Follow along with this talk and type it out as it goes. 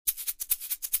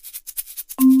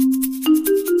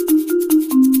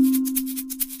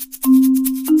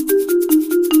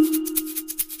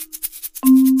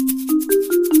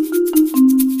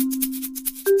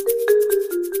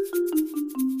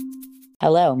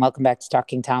welcome back to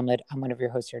Talking Talmud. I'm one of your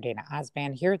hosts, Dana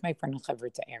Osban, here with my friend and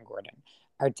Chavruta Ann Gordon.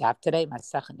 Our daf today,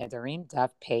 Masachet Nedarim,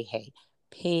 daf Pei Hey,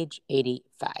 page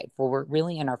 85. Well, we're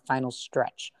really in our final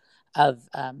stretch of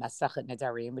Masachet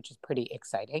Nedarim, which is pretty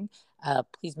exciting.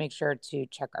 Please make sure to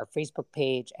check our Facebook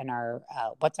page and our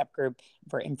WhatsApp group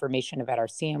for information about our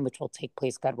Siyum, which will take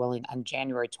place, God willing, on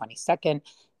January 22nd,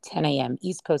 10 a.m.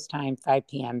 East Coast time, 5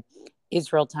 p.m.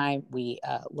 Israel time. We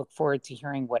look forward to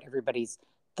hearing what everybody's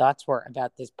thoughts were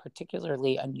about this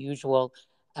particularly unusual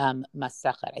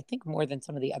masachet. I think more than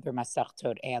some of the other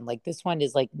masachtot, and like this one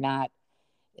is like not,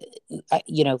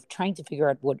 trying to figure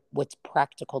out what's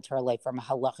practical to our life from a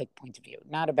halachic point of view,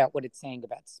 not about what it's saying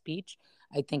about speech.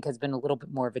 I think has been a little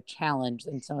bit more of a challenge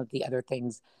than some of the other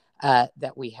things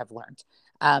that we have learned.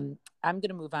 I'm going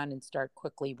to move on and start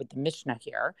quickly with the Mishnah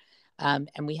here. And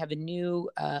we have a new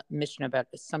Mishnah about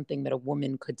something that a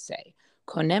woman could say.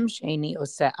 Konem sheni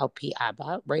ose al pi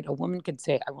abba, right? A woman could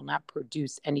say, I will not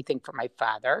produce anything for my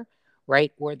father,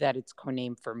 right? Or that it's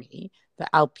konem for me.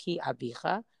 The al pi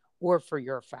abicha, or for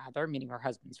your father, meaning her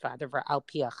husband's father. For al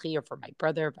pi achi, or for my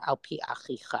brother. For al pi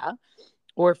achicha,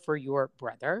 or for your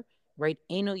brother, right?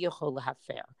 Eno yochol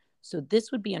lahafer. So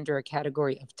this would be under a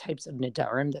category of types of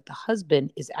nedarim that the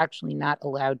husband is actually not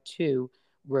allowed to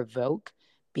revoke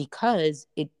because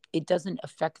it doesn't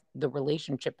affect the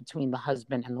relationship between the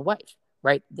husband and the wife,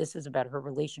 right? This is about her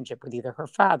relationship with either her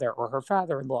father or her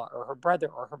father-in-law or her brother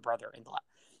or her brother-in-law.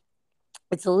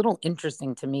 It's a little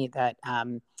interesting to me that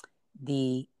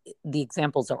the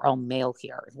examples are all male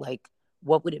here. Like,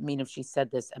 what would it mean if she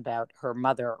said this about her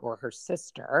mother or her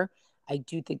sister? I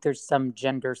do think there's some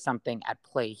gender something at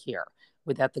play here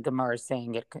without the Gemara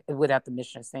saying it, without the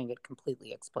Mishnah saying it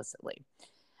completely explicitly.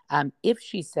 If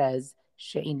she says,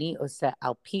 She'ini osa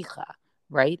al picha,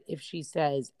 right? If she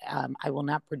says, I will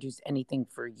not produce anything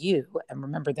for you, and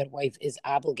remember that wife is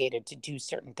obligated to do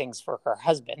certain things for her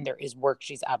husband. There is work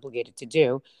she's obligated to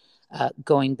do.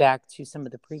 Going back to some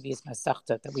of the previous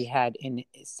masachtot that we had in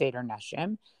Seder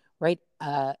Nashim, right?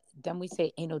 Then we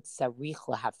say, Enot sarich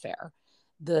lahafer.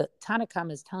 The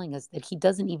Tanakh is telling us that he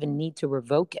doesn't even need to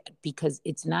revoke it because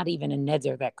it's not even a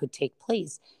neder that could take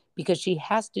place because she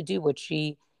has to do what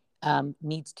she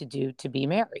needs to do to be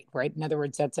married, right? In other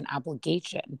words, that's an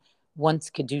obligation once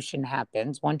Kedushin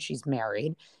happens, once she's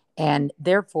married, and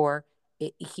therefore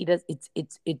he does.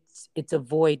 It's a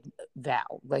void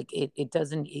vow, like it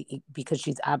doesn't because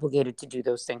she's obligated to do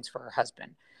those things for her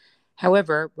husband.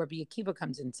 However, Rabbi Akiva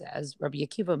comes and says, Rabbi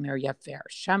Akiva Mer Yafer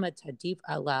Shama Tadif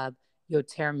Alav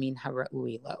Yoter Min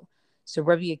Hara'uilo. So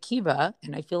Rabbi Akiva,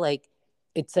 and I feel like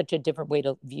it's such a different way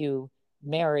to view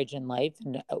marriage and life.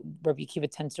 And Rabbi Akiva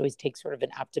tends to always take sort of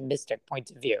an optimistic point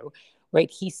of view,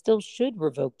 right? He still should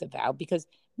revoke the vow because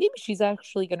maybe she's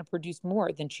actually going to produce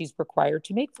more than she's required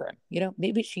to make for him.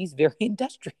 Maybe she's very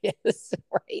industrious,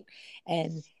 right?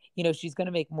 And she's going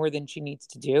to make more than she needs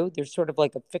to do. There's sort of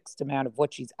like a fixed amount of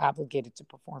what she's obligated to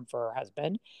perform for her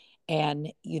husband.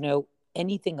 And,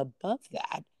 anything above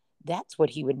that, that's what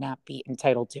he would not be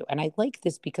entitled to. And I like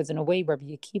this because in a way, Rabbi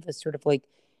Akiva is sort of like,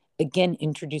 again,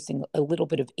 introducing a little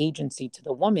bit of agency to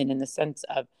the woman in the sense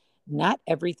of not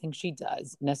everything she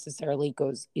does necessarily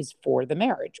is for the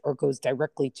marriage or goes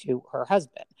directly to her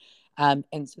husband.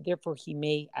 And so therefore he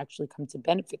may actually come to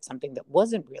benefit something that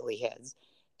wasn't really his,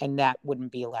 and that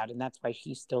wouldn't be allowed. And that's why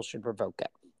he still should revoke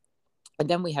it. And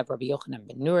then we have Rabbi Yochanan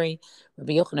ben Nuri.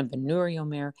 Rabbi Yochanan ben Nuri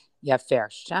Omer, Yafer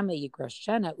Shama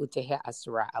Yigrashena Utehe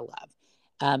Asura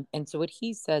Alav. And so what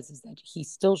he says is that he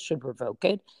still should revoke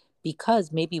it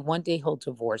because maybe one day he'll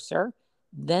divorce her.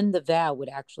 Then the vow would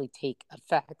actually take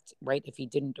effect, right? If he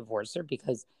didn't divorce her,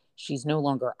 because she's no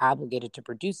longer obligated to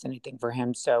produce anything for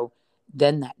him. So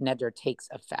then that neder takes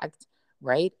effect,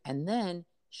 right? And then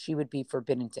she would be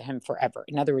forbidden to him forever.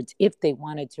 In other words, if they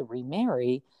wanted to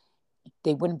remarry,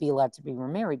 they wouldn't be allowed to be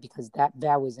remarried because that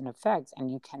vow is in effect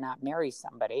and you cannot marry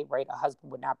somebody, right? A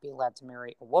husband would not be allowed to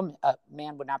marry a woman. A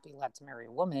man would not be allowed to marry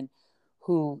a woman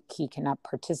who he cannot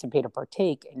participate or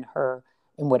partake in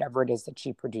whatever it is that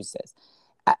she produces.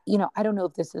 I don't know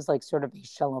if this is like sort of a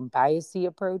shalom bayisi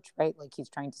approach, right? Like he's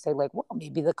trying to say like, well,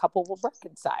 maybe the couple will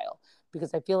reconcile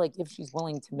because I feel like if she's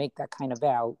willing to make that kind of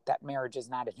vow, that marriage is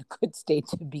not in a good state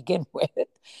to begin with.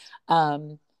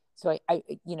 So I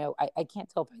can't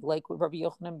tell if I like what Rabbi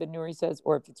Yochanan ben Nuri says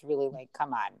or if it's really like,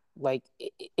 come on, like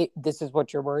this is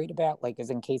what you're worried about, like, is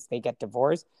in case they get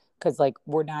divorced. Because like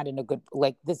we're not in a good,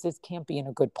 like this can't be in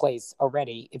a good place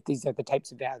already if these are the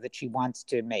types of vows that she wants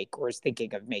to make or is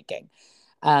thinking of making.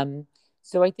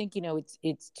 So I think,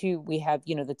 it's too, we have,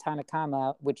 the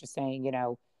Tanakama, which is saying,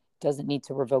 doesn't need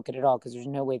to revoke it at all because there's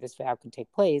no way this vow can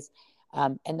take place.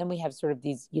 And then we have sort of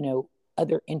these,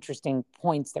 other interesting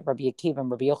points that Rabbi Akiva and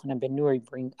Rabbi Yochanan ben Nuri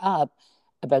bring up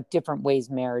about different ways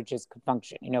marriages could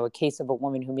function. A case of a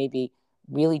woman who maybe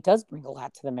really does bring a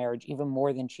lot to the marriage, even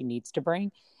more than she needs to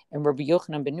bring, and Rabbi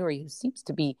Yochanan ben Nuri, who seems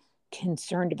to be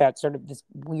concerned about sort of this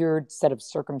weird set of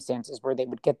circumstances where they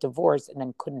would get divorced and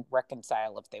then couldn't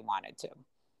reconcile if they wanted to.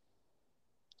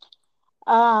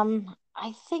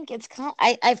 I think it's kind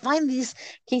of, I find these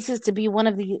cases to be one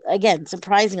of the, again,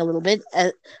 surprising a little bit.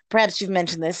 Perhaps you've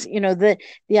mentioned this, the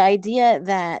idea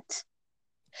that,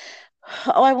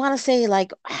 oh, I want to say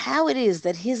like how it is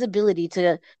that his ability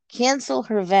to cancel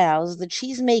her vows that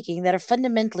she's making that are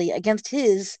fundamentally against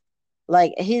his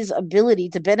ability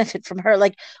to benefit from her.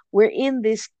 Like we're in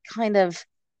this kind of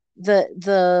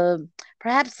the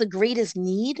perhaps the greatest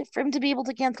need for him to be able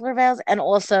to cancel her vows, and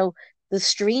also the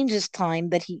strangest time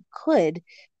that he could,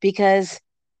 because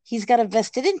he's got a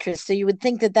vested interest. So you would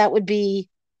think that that would be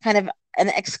kind of an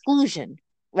exclusion,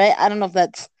 right? I don't know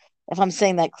if I'm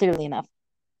saying that clearly enough.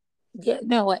 Yeah,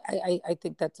 no, I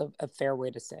think that's a fair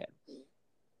way to say it.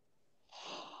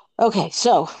 Okay,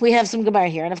 so we have some Gemara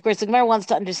here, and of course the Gemara wants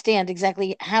to understand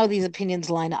exactly how these opinions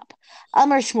line up.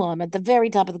 Amar Shmuel, I'm at the very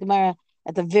top of the Gemara,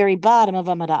 at the very bottom of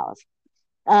Amar Aleph.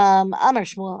 Amar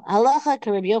Shmuel, halacha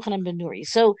ka Rabbi Yochanan ben Nuri.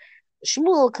 So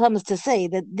Shmuel comes to say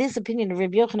that this opinion of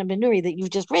Rabbi Yochanan ben Nuri that you've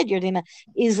just read, Yordina,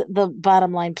 is the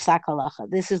bottom line psak halacha.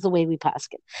 This is the way we pass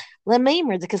it.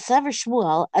 Lemeimer the kasaver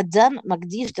Shmuel adam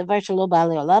magdish davar shelo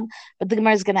ba'alei olam. But the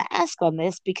Gemara is going to ask on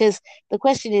this because the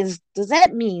question is: does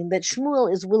that mean that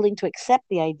Shmuel is willing to accept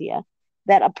the idea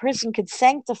that a person could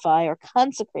sanctify or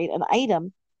consecrate an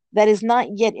item that is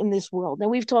not yet in this world? Now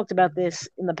we've talked about this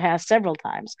in the past several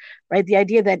times, right? The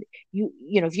idea that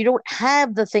if you don't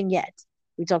have the thing yet,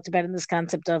 we talked about in this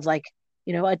concept of like,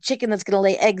 a chicken that's going to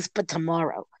lay eggs, but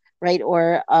tomorrow, right?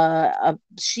 Or a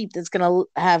sheep that's going to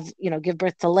have, give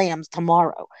birth to lambs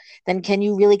tomorrow. Then can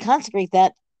you really consecrate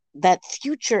that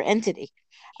future entity?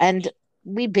 And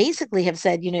we basically have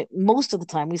said, most of the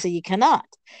time we say you cannot.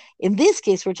 In this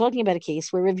case, we're talking about a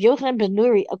case where Rabbi Yochanan ben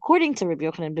Nuri, according to Rabbi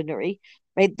Yochanan ben Nuri,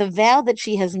 right, the vow that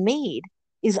she has made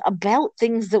is about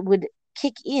things that would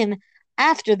kick in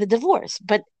after the divorce,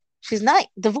 but she's not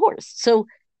divorced. So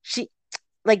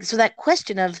so that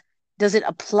question of does it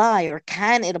apply or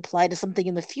can it apply to something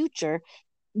in the future?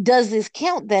 Does this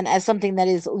count then as something that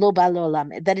is lo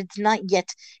ba'olam, that it's not yet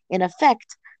in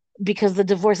effect because the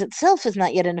divorce itself is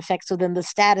not yet in effect? So then the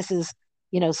status is,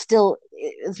 still,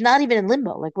 it's not even in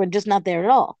limbo. Like we're just not there at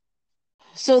all.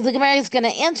 So the Gemara is going to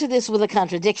answer this with a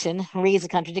contradiction, raise a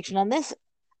contradiction on this.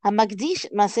 Hamagdish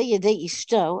maseh yedei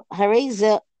ishto, harei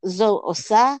zo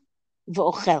osa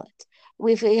v'ochelet.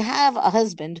 If we have a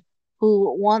husband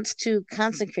who wants to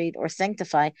consecrate or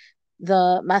sanctify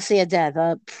the masayadeh,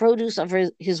 the produce of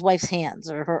his wife's hands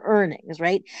or her earnings,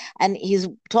 right? And he's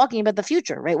talking about the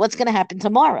future, right? What's going to happen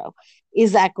tomorrow?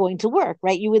 Is that going to work,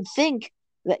 right? You would think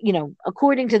that,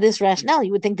 according to this rationale,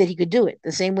 you would think that he could do it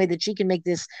the same way that she can make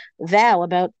this vow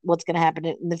about what's going to happen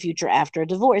in the future after a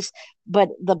divorce. But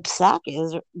the psak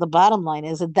is, the bottom line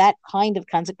is that kind of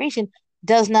consecration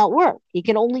does not work. He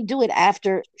can only do it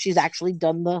after she's actually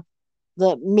done the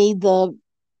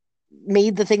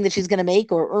made the thing that she's going to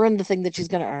make or earn the thing that she's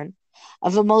going to earn.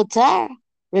 Avamotar,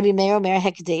 Rabbi Meir Omer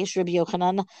Hekdesh, Rabbi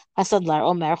Yochanan Hasadlar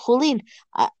Omer Chulin.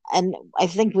 And I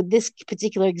think with this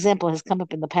particular example has come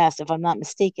up in the past, if I'm not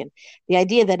mistaken, the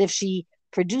idea that if she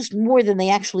produced more than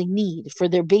they actually need for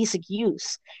their basic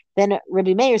use, then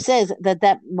Rabbi Meir says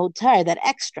that motar, that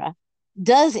extra,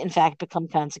 does in fact become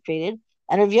consecrated.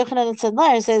 And Rabbi Yochanan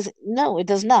Hasadlar says, no, it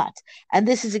does not. And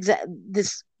this is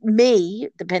this may,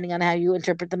 depending on how you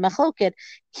interpret the machloket,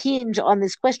 hinge on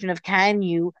this question of can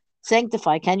you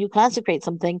sanctify, can you consecrate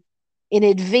something in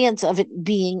advance of it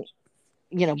being,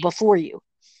 before you.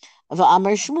 Of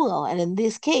Amar Shmuel, and in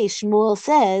this case, Shmuel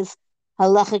says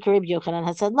halacha Rabbi Yochanan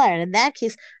Hasadlar, and in that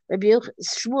case,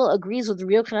 Shmuel agrees with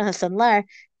Rabbi Yochanan Hasadlar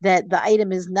that the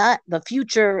item is not the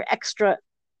future extra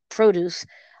produce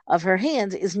of her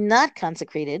hands is not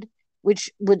consecrated,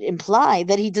 which would imply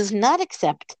that he does not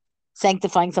accept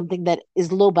sanctifying something that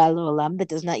is lo ba'olam, that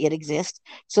does not yet exist.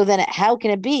 So then how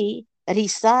can it be that he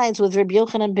sides with Rabbi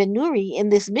Yochanan ben Nuri in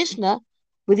this Mishnah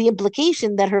with the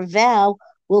implication that her vow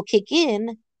will kick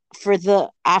in for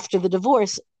after the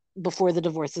divorce, before the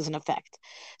divorce is in effect?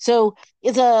 So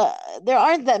there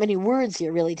aren't that many words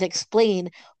here really to explain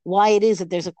why it is that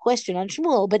there's a question on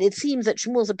Shmuel, but it seems that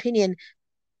Shmuel's opinion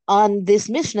on this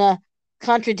Mishnah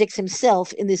contradicts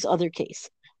himself in this other case.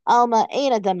 Alma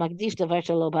ein adam magdish davar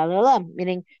shelo ba'olam,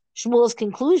 meaning Shmuel's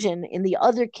conclusion in the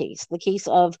other case, the case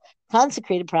of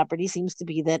consecrated property, seems to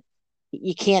be that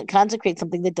you can't consecrate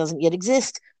something that doesn't yet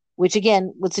exist which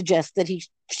again would suggest that he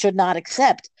should not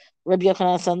accept Rabbi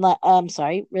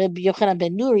Yochanan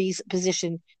ben Nuri's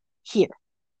position here.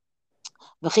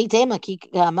 Halachic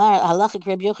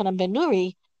Rabbi Yochanan ben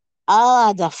Nuri. You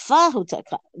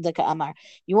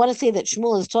want to say that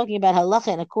Shmuel is talking about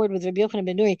halacha in accord with Rabbi Yochanan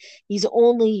ben Nuri? He's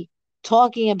only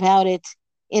talking about it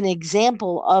in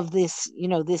example of this,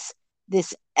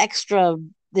 this extra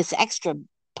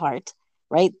part,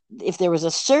 right? If there was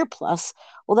a surplus,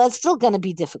 well, that's still going to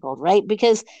be difficult, right?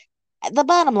 Because the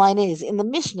bottom line is, in the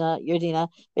Mishnah, Yerdina,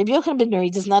 Rabbi Yochanan ben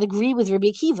Nuri does not agree with Rabbi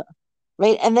Akiva,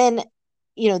 right? And then,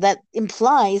 that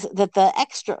implies that the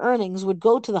extra earnings would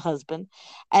go to the husband,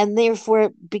 and therefore,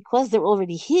 because they're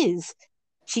already his,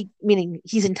 meaning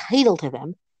he's entitled to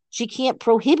them, she can't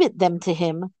prohibit them to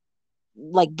him,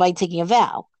 like by taking a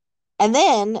vow. And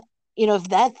then, if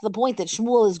that's the point that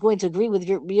Shmuel is going to agree with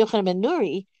Rabbi Yochanan ben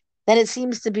Nuri, then it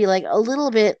seems to be like a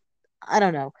little bit, I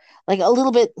don't know, like a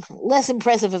little bit less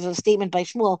impressive of a statement by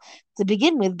Shmuel to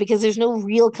begin with, because there's no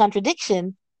real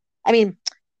contradiction. I mean,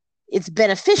 it's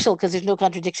beneficial because there's no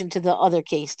contradiction to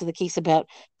the case about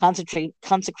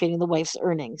consecrating the wife's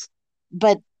earnings.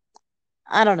 But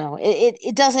I don't know.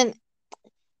 It doesn't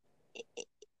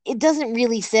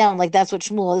really sound like that's what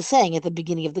Shmuel is saying at the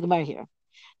beginning of the Gemara here.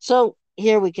 So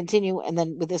here we continue, and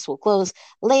then with this we'll close.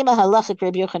 Lema halachic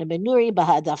Rabbi Yochanan ben Nuri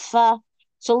bahadafa.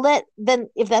 So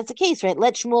if that's the case, right,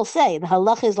 let Shmuel say the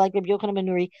halacha is like Rabbi Yochanan ben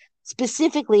Nuri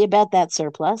specifically about that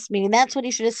surplus, meaning that's what he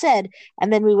should have said,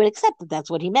 and then we would accept that that's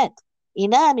what he meant.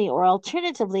 Inami, or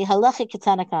alternatively, halachic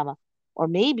Tanakama. Or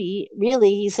maybe,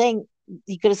 really, he's saying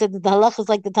he could have said that the halacha is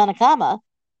like the Tanakama,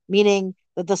 meaning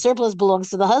that the surplus belongs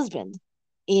to the husband.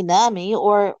 Inami,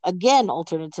 or again,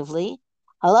 alternatively,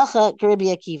 halacha Rabbi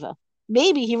Akiva.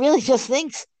 Maybe he really just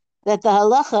thinks that the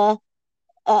halacha,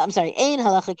 ain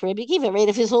halacha Rabbi Akiva, right?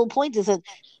 If his whole point is that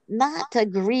not to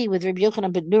agree with Rabbi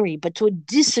Yochanan ben Nuri, but to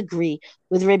disagree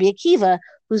with Rabbi Akiva,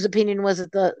 whose opinion was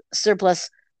that the surplus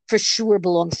for sure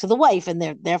belongs to the wife, and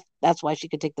that's why she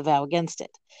could take the vow against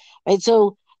it, right?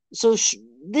 So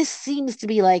this seems to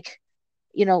be like,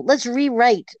 let's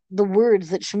rewrite the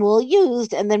words that Shmuel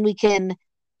used, and then we can,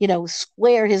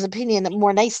 square his opinion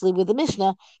more nicely with the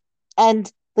Mishnah. And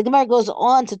the Gemara goes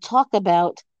on to talk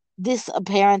about this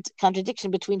apparent contradiction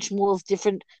between Shmuel's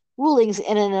different rulings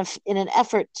in an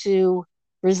effort to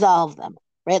resolve them,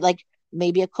 right? Like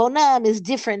maybe a konam is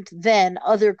different than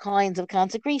other kinds of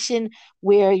consecration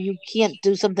where you can't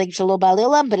do something shelo b'alei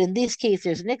olam, but in this case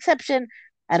there's an exception,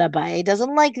 and Abaye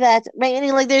doesn't like that, right?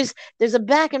 And like there's a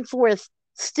back and forth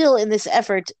still in this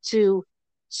effort to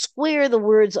square the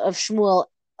words of Shmuel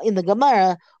in the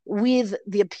Gemara with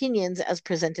the opinions as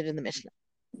presented in the Mishnah.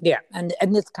 Yeah, and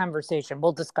this conversation,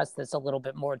 we'll discuss this a little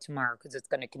bit more tomorrow because it's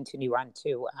going to continue on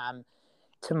to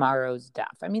tomorrow's daf.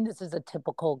 I mean, this is a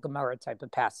typical Gemara type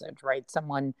of passage, right?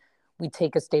 We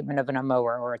take a statement of an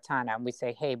Amor or a Tana and we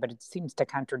say, hey, but it seems to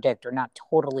contradict or not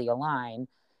totally align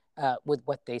with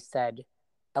what they said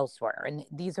elsewhere. And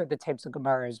these are the types of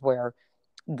Gemaras where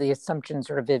the assumption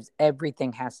sort of is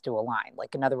everything has to align.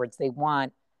 Like, in other words, they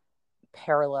want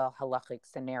parallel halachic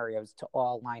scenarios to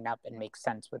all line up and make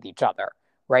sense with each other,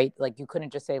 right? Like, you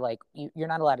couldn't just say, like, you're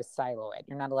not allowed to silo it.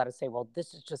 You're not allowed to say, well,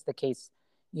 this is just the case,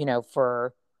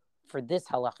 for this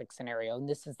halachic scenario, and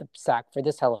this is the psak for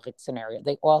this halachic scenario.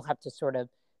 They all have to sort of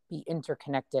be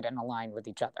interconnected and aligned with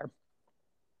each other.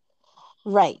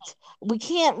 Right.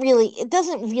 It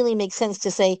doesn't really make sense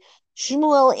to say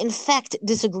Shmuel, in fact,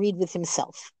 disagreed with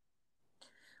himself.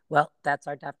 Well, that's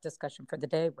our daf discussion for the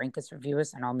day. Rank us, review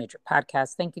us on all major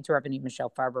podcasts. Thank you to Rabbanit Michelle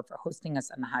Farber for hosting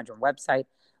us on the Hadran website.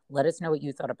 Let us know what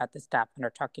you thought about this daf on our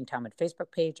Talking Talmud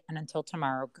Facebook page. And until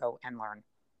tomorrow, go and learn.